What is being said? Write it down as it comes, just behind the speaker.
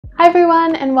Hi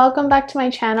everyone, and welcome back to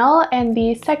my channel and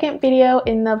the second video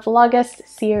in the Vlogust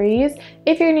series.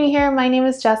 If you're new here, my name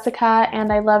is Jessica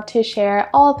and I love to share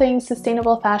all things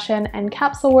sustainable fashion and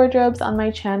capsule wardrobes on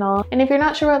my channel. And if you're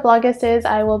not sure what Vlogust is,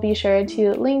 I will be sure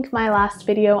to link my last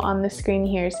video on the screen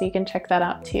here so you can check that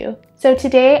out too. So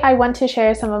today I want to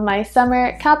share some of my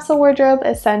summer capsule wardrobe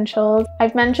essentials.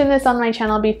 I've mentioned this on my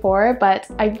channel before, but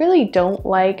I really don't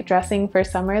like dressing for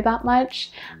summer that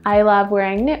much. I love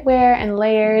wearing knitwear and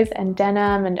layers and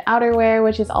denim and outerwear,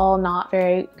 which is all not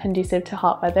very conducive to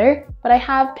hot weather. But I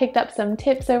have picked up some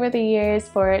tips over the years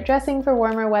for dressing for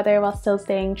warmer weather while still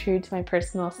staying true to my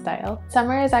personal style.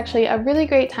 Summer is actually a really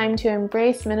great time to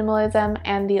embrace minimalism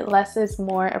and the less is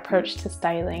more approach to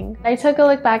styling. I took a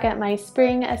look back at my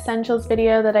spring essentials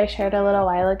video that I shared a little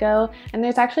while ago, and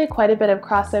there's actually quite a bit of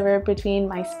crossover between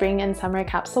my spring and summer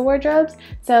capsule wardrobes.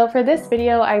 So for this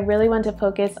video, I really want to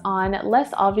focus on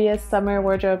less obvious summer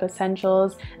wardrobe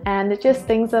essentials and just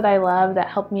things that I love that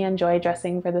help me enjoy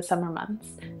dressing for the summer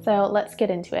months. So let's get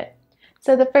into it.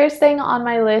 So the first thing on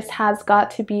my list has got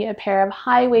to be a pair of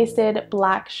high-waisted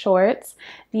black shorts.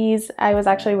 These, I was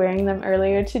actually wearing them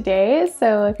earlier today,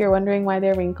 so if you're wondering why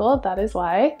they're wrinkled, that is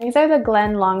why. These are the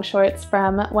Glen long shorts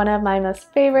from one of my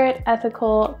most favorite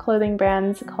ethical clothing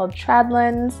brands called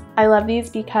Tradlands. I love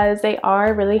these because they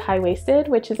are really high-waisted,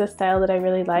 which is a style that I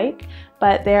really like,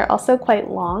 but they're also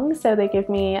quite long, so they give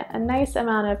me a nice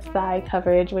amount of thigh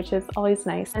coverage, which is always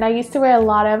nice. And I used to wear a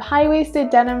lot of high-waisted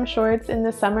denim shorts in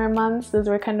the summer months. Those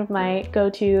were kind of my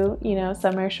go-to,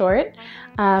 summer short,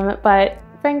 but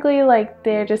frankly,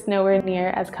 they're just nowhere near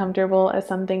as comfortable as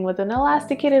something with an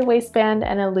elasticated waistband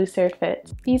and a looser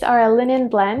fit. These are a linen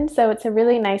blend, so it's a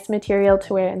really nice material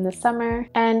to wear in the summer.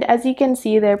 And as you can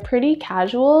see, they're pretty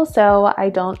casual, so I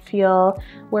don't feel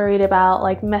worried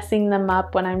about messing them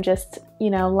up when I'm just,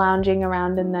 lounging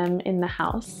around in them in the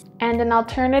house. And an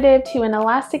alternative to an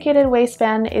elasticated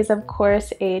waistband is of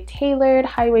course a tailored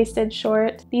high-waisted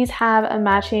short. These have a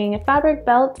matching fabric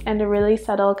belt and a really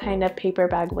subtle kind of paper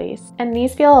bag waist. And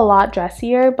these feel a lot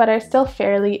dressier but are still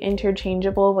fairly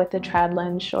interchangeable with the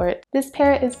Tradlands short. This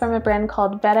pair is from a brand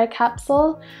called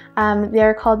CAPSULE.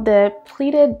 They're called the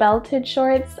pleated belted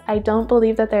shorts. I don't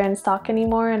believe that they're in stock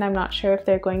anymore, and I'm not sure if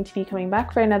they're going to be coming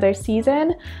back for another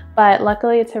season, but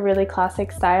luckily it's a really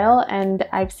classic style and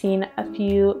I've seen a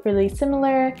few really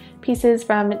similar pieces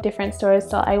from different stores,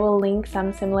 so I will link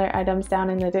some similar items down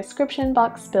in the description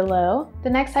box below. The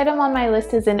next item on my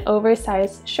list is an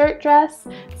oversized shirt dress.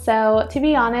 So to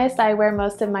be honest, I wear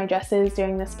most of my dresses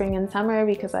during the spring and summer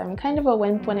because I'm kind of a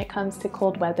wimp when it comes to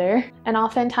cold weather. And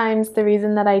oftentimes the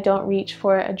reason that I don't reach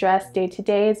for a dress day to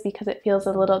day is because it feels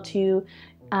a little too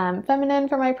feminine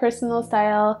for my personal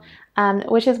style,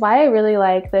 which is why I really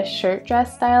like the shirt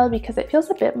dress style because it feels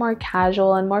a bit more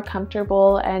casual and more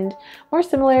comfortable and more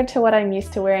similar to what I'm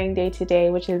used to wearing day to day,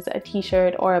 which is a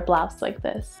t-shirt or a blouse like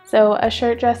this. So a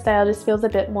shirt dress style just feels a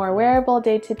bit more wearable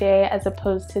day to day as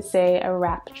opposed to, say, a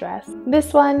wrap dress.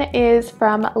 This one is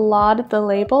from Laud the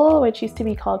Label, which used to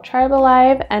be called Tribe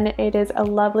Alive, and it is a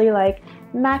lovely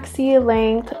maxi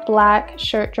length black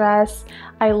shirt dress.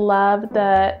 I love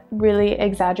the really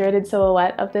exaggerated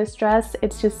silhouette of this dress.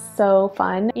 It's just so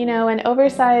fun. An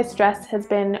oversized dress has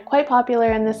been quite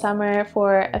popular in the summer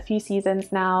for a few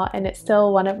seasons now, and it's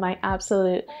still one of my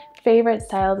absolute favorite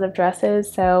styles of dresses.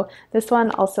 So this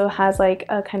one also has a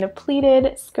kind of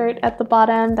pleated skirt at the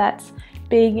bottom that's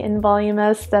big and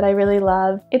voluminous that I really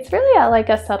love. It's really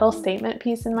a subtle statement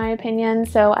piece in my opinion,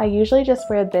 so I usually just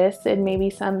wear this and maybe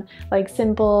some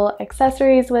simple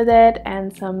accessories with it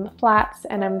and some flats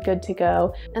and I'm good to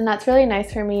go. And that's really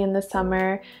nice for me in the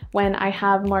summer when I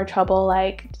have more trouble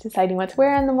deciding what to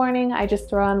wear in the morning. I just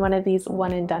throw on one of these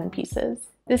one and done pieces.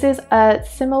 This is a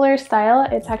similar style.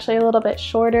 It's actually a little bit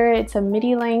shorter. It's a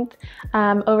midi length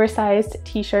oversized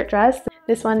t-shirt dress.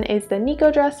 This one is the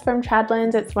Nico dress from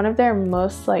Tradlands. It's one of their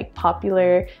most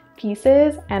popular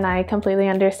pieces and I completely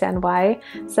understand why.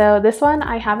 So this one,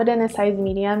 I have it in a size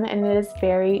medium and it is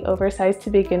very oversized to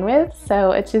begin with,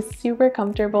 so it's just super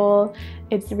comfortable.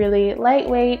 It's really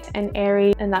lightweight and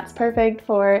airy, and that's perfect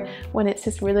for when it's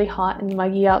just really hot and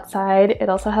muggy outside. It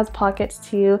also has pockets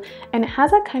too, and it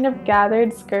has a kind of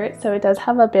gathered skirt, so it does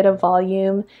have a bit of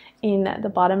volume in the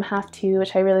bottom half too,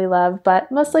 which I really love,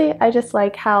 but mostly I just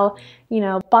like how,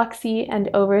 boxy and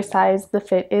oversized the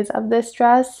fit is of this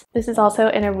dress. This is also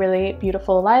in a really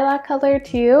beautiful lilac color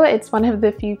too. It's one of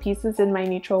the few pieces in my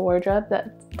neutral wardrobe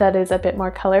that is a bit more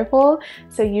colorful,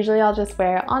 so usually I'll just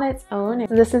wear it on its own.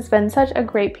 This has been such a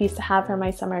great piece to have for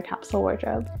my summer capsule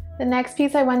wardrobe. The next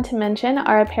piece I want to mention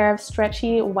are a pair of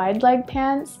stretchy wide leg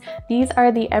pants. These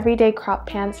are the everyday crop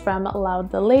pants from Loud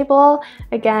the Label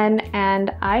again,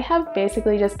 and I have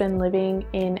basically just been living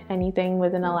in anything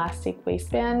with an elastic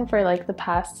waistband for like the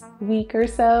past week or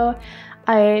so.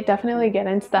 I definitely get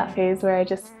into that phase where I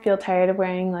just feel tired of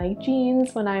wearing like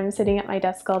jeans when I'm sitting at my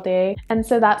desk all day, and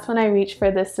so that's when I reach for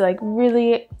this like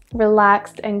really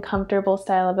relaxed and comfortable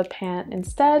style of a pant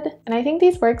instead. And I think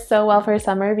these work so well for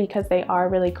summer because they are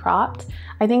really cropped.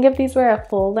 I think if these were a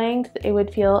full length, it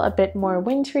would feel a bit more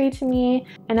wintry to me,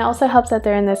 and it also helps that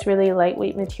they're in this really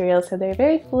lightweight material, so they're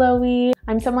very flowy.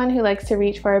 I'm someone who likes to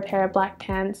reach for a pair of black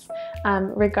pants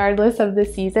regardless of the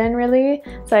season really,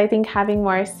 so I think having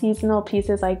more seasonal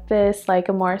pieces like this, like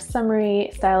a more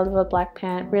summery style of a black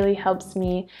pant, really helps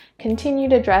me continue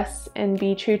to dress and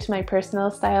be true to my personal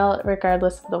style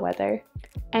regardless of the weather.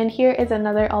 And here is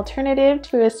another alternative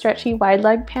to a stretchy wide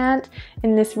leg pant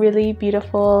in this really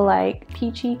beautiful like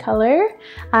peachy color.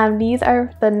 These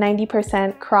are the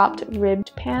 90% cropped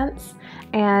ribbed pants,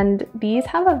 and these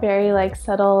have a very like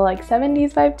subtle like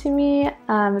 70s vibe to me.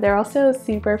 They're also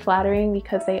super flattering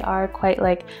because they are quite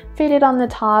like fitted on the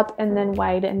top and then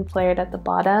wide and flared at the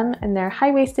bottom, and they're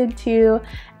high-waisted too.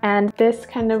 And this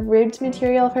kind of ribbed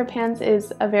material for pants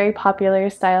is a very popular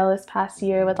style this past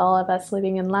year with all of us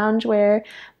living in loungewear,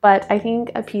 but I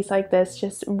think a piece like this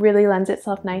just really lends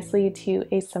itself nicely to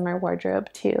a summer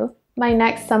wardrobe too. My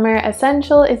next summer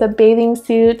essential is a bathing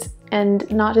suit, and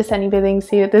not just any bathing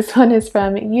suit. This one is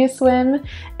from YouSwim,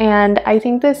 and I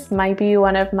think this might be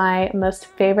one of my most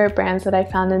favorite brands that I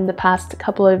found in the past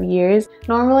couple of years.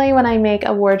 Normally when I make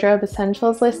a wardrobe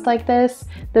essentials list like this,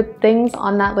 the things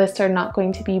on that list are not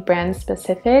going to be brand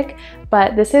specific,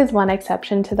 but this is one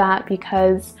exception to that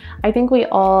because I think we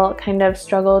all kind of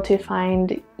struggle to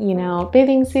find, you know,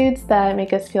 bathing suits that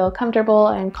make us feel comfortable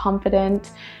and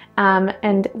confident.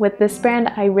 And with this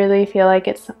brand, I really feel like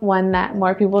it's one that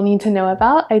more people need to know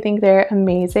about. I think they're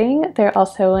amazing. They're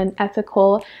also an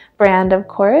ethical brand, of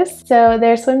course. So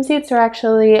their swimsuits are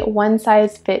actually one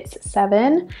size fits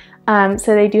 7.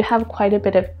 So they do have quite a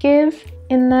bit of give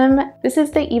in them. This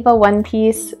is the Eva one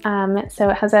piece, so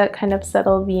it has a kind of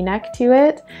subtle v-neck to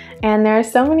it, and there are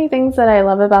so many things that I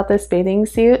love about this bathing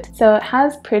suit. So it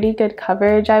has pretty good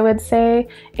coverage, I would say.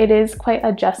 It is quite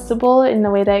adjustable in the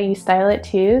way that you style it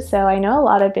too, so I know a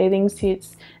lot of bathing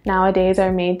suits nowadays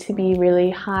are made to be really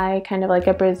high, kind of like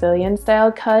a Brazilian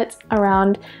style cut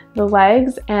around the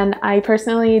legs, and I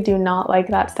personally do not like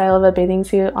that style of a bathing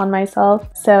suit on myself.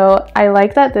 So I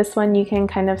like that this one you can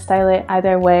kind of style it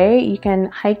either way. You can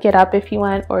hike it up if you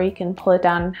want, or you can pull it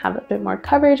down and have a bit more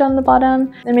coverage on the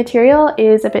bottom. The material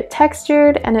is a bit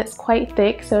textured and it's quite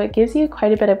thick, so it gives you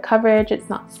quite a bit of coverage. It's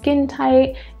not skin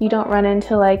tight. You don't run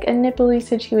into like a nipply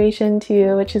situation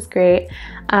too, which is great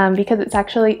because it's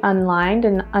actually unlined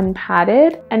and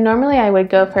unpadded. And normally I would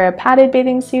go for a padded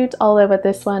bathing suit, although with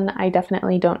this one I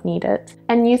definitely don't need it.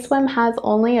 And YouSwim has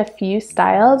only a few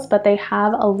styles, but they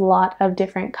have a lot of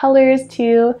different colors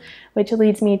too, which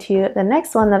leads me to the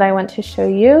next one that I want to show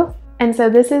you. And so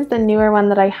this is the newer one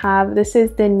that I have. This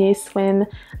is the YouSwim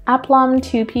Aplom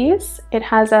 2-piece. It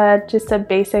has just a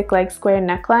basic like square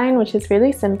neckline, which is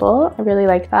really simple. I really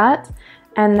like that.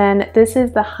 And then this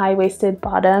is the high-waisted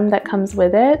bottom that comes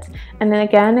with it. And then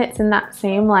again, it's in that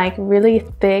same like really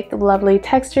thick, lovely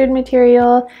textured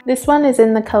material. This one is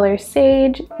in the color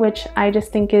Sage, which I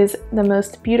just think is the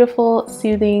most beautiful,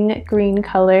 soothing green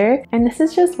color. And this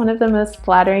is just one of the most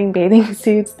flattering bathing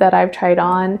suits that I've tried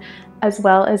on, as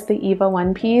well as the Eva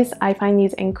one piece. I find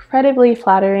these incredibly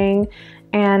flattering,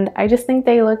 and I just think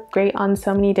they look great on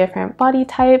so many different body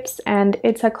types, and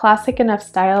it's a classic enough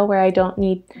style where I don't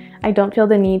feel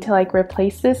the need to like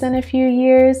replace this in a few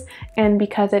years. And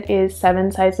because it is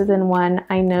 7 sizes in one,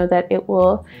 I know that it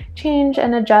will change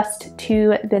and adjust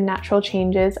to the natural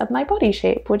changes of my body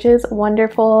shape, which is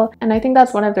wonderful. And I think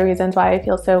that's one of the reasons why I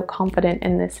feel so confident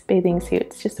in this bathing suit.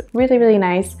 It's just really, really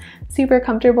nice, super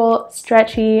comfortable,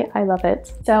 stretchy. I love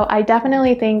it. So I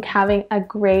definitely think having a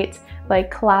great like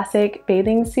classic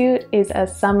bathing suit is a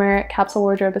summer capsule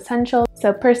wardrobe essential.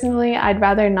 So personally, I'd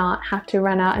rather not have to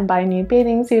run out and buy a new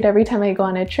bathing suit every time I go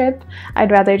on a trip.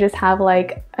 I'd rather just have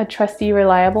like a trusty,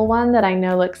 reliable one that I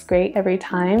know looks great every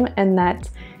time and that,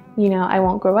 you know, I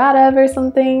won't grow out of or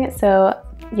something. So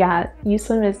yeah,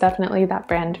 YouSwim is definitely that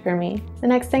brand for me. The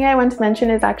next thing I want to mention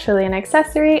is actually an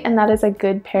accessory, and that is a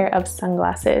good pair of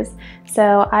sunglasses.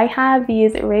 So I have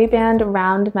these Ray-Ban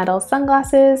round metal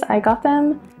sunglasses. I got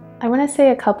them, I want to say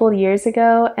a couple years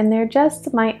ago, and they're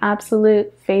just my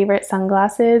absolute favorite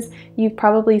sunglasses. You've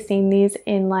probably seen these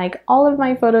in like all of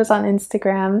my photos on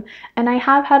Instagram, and I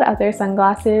have had other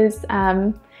sunglasses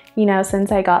you know,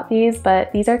 since I got these,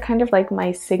 but these are kind of like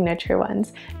my signature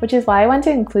ones, which is why I want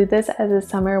to include this as a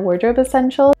summer wardrobe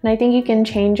essential. And I think you can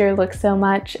change your look so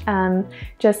much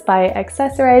just by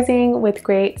accessorizing with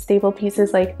great staple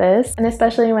pieces like this, and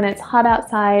especially when it's hot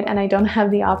outside and I don't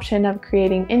have the option of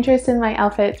creating interest in my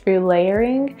outfit through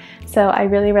layering. So I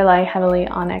really rely heavily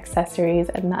on accessories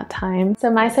in that time. So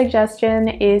my suggestion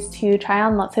is to try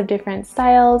on lots of different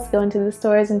styles, go into the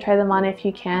stores and try them on if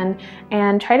you can,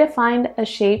 and try to find a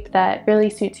shape that really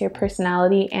suits your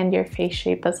personality and your face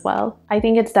shape as well. I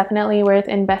think it's definitely worth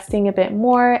investing a bit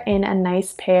more in a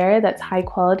nice pair that's high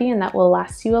quality and that will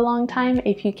last you a long time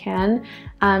if you can,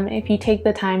 if you take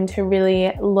the time to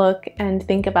really look and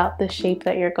think about the shape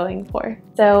that you're going for.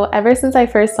 So ever since I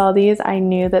first saw these, I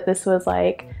knew that this was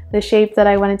like the shape that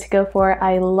I wanted to go for.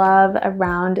 I love a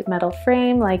round metal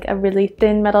frame, like a really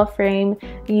thin metal frame.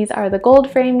 These are the gold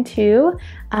frame too,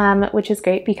 which is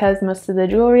great because most of the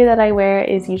jewelry that I wear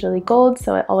is usually gold,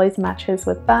 so it always matches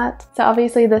with that. So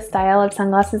obviously the style of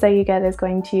sunglasses that you get is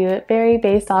going to vary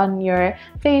based on your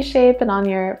face shape and on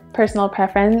your personal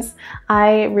preference.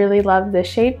 I really love this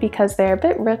shape because they're a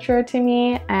bit retro to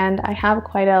me, and I have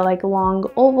quite a like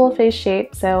long oval face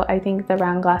shape, so I think the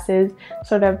round glasses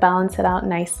sort of balance it out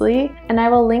nicely. And I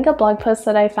will link a blog post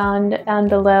that I found down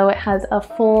below. It has a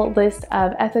full list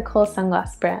of ethical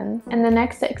sunglass brands. And the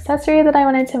next accessory that I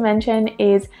wanted to mention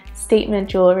is statement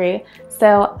jewelry.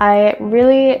 So I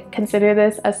really consider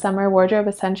this a summer wardrobe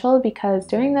essential because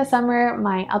during the summer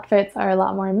my outfits are a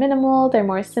lot more minimal, they're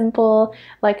more simple.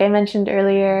 Like I mentioned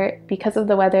earlier, because of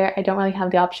the weather, I don't really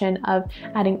have the option of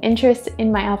adding interest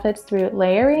in my outfits through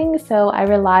layering, so I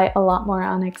rely a lot more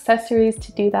on accessories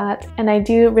to do that. And I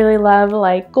do really love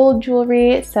like gold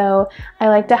jewelry, so I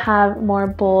like to have more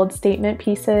bold statement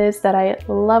pieces that I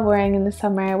love wearing in the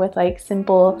summer with like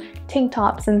simple tank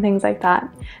tops and things like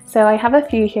that. So I have a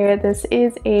few here. This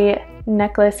is a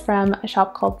necklace from a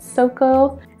shop called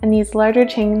Soko, and these larger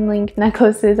chain link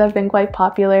necklaces have been quite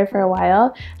popular for a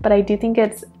while, but I do think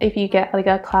it's, if you get like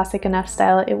a classic enough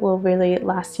style, it will really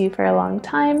last you for a long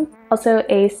time. Also,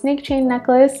 a snake chain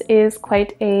necklace is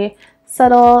quite a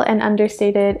subtle and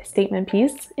understated statement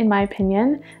piece, in my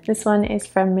opinion. This one is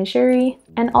from Missouri.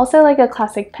 And also like a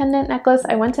classic pendant necklace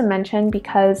I want to mention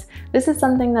because this is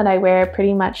something that I wear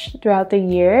pretty much throughout the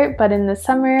year, but in the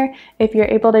summer, if you're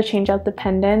able to change out the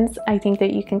pendants, I think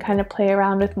that you can kind of play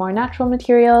around with more natural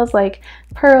materials like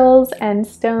pearls and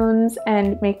stones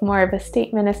and make more of a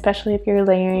statement, especially if you're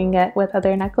layering it with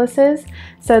other necklaces.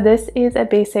 So this is a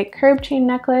basic curb chain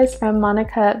necklace from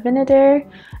Monica Vinader.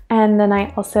 And then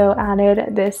I also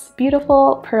added this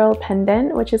beautiful pearl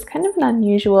pendant, which is kind of an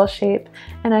unusual shape,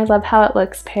 and I love how it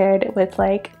looks paired with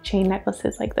like chain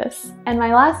necklaces like this. And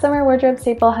my last summer wardrobe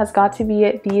staple has got to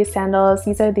be these sandals.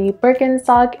 These are the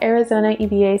Birkenstock Arizona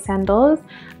EVA sandals.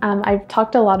 I've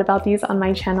talked a lot about these on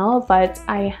my channel, but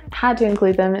I had to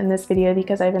include them in this video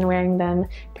because I've been wearing them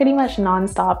pretty much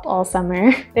non-stop all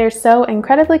summer. They're so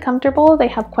incredibly comfortable. They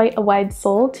have quite a wide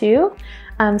sole too.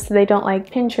 So they don't like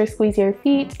pinch or squeeze your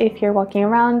feet if you're walking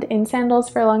around in sandals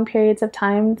for long periods of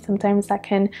time. Sometimes that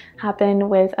can happen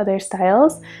with other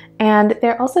styles. And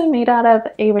they're also made out of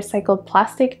a recycled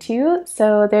plastic too,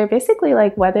 so they're basically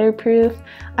like weatherproof.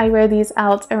 I wear these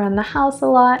out around the house a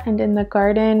lot and in the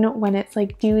garden when it's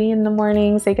like dewy in the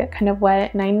mornings. They get kind of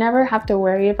wet, and I never have to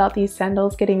worry about these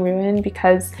sandals getting ruined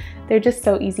because they're just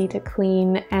so easy to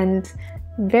clean and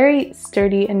very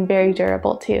sturdy and very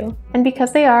durable too. And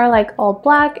because they are like all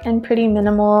black and pretty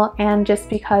minimal, and just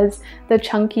because the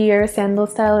chunkier sandal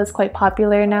style is quite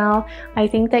popular now, I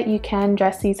think that you can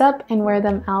dress these up and wear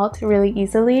them out really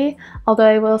easily. Although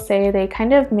I will say they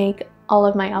kind of make all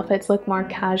of my outfits look more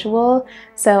casual,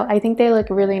 so I think they look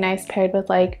really nice paired with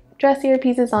like dressier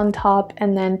pieces on top,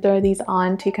 and then throw these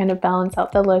on to kind of balance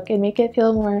out the look and make it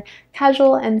feel more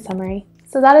casual and summery.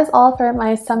 So that is all for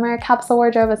my summer capsule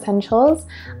wardrobe essentials.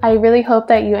 I really hope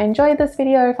that you enjoyed this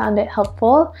video or found it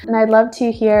helpful, and I'd love to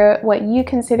hear what you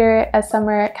consider a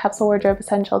summer capsule wardrobe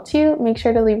essential too. Make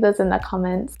sure to leave those in the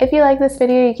comments. If you like this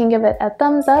video, you can give it a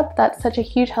thumbs up. That's such a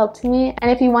huge help to me.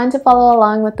 And if you want to follow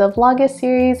along with the Vlogust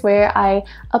series where I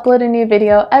upload a new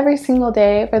video every single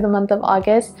day for the month of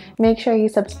August, make sure you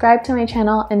subscribe to my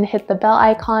channel and hit the bell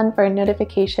icon for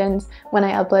notifications when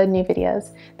I upload new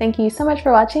videos. Thank you so much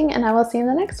for watching, and I will see you in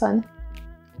the next one.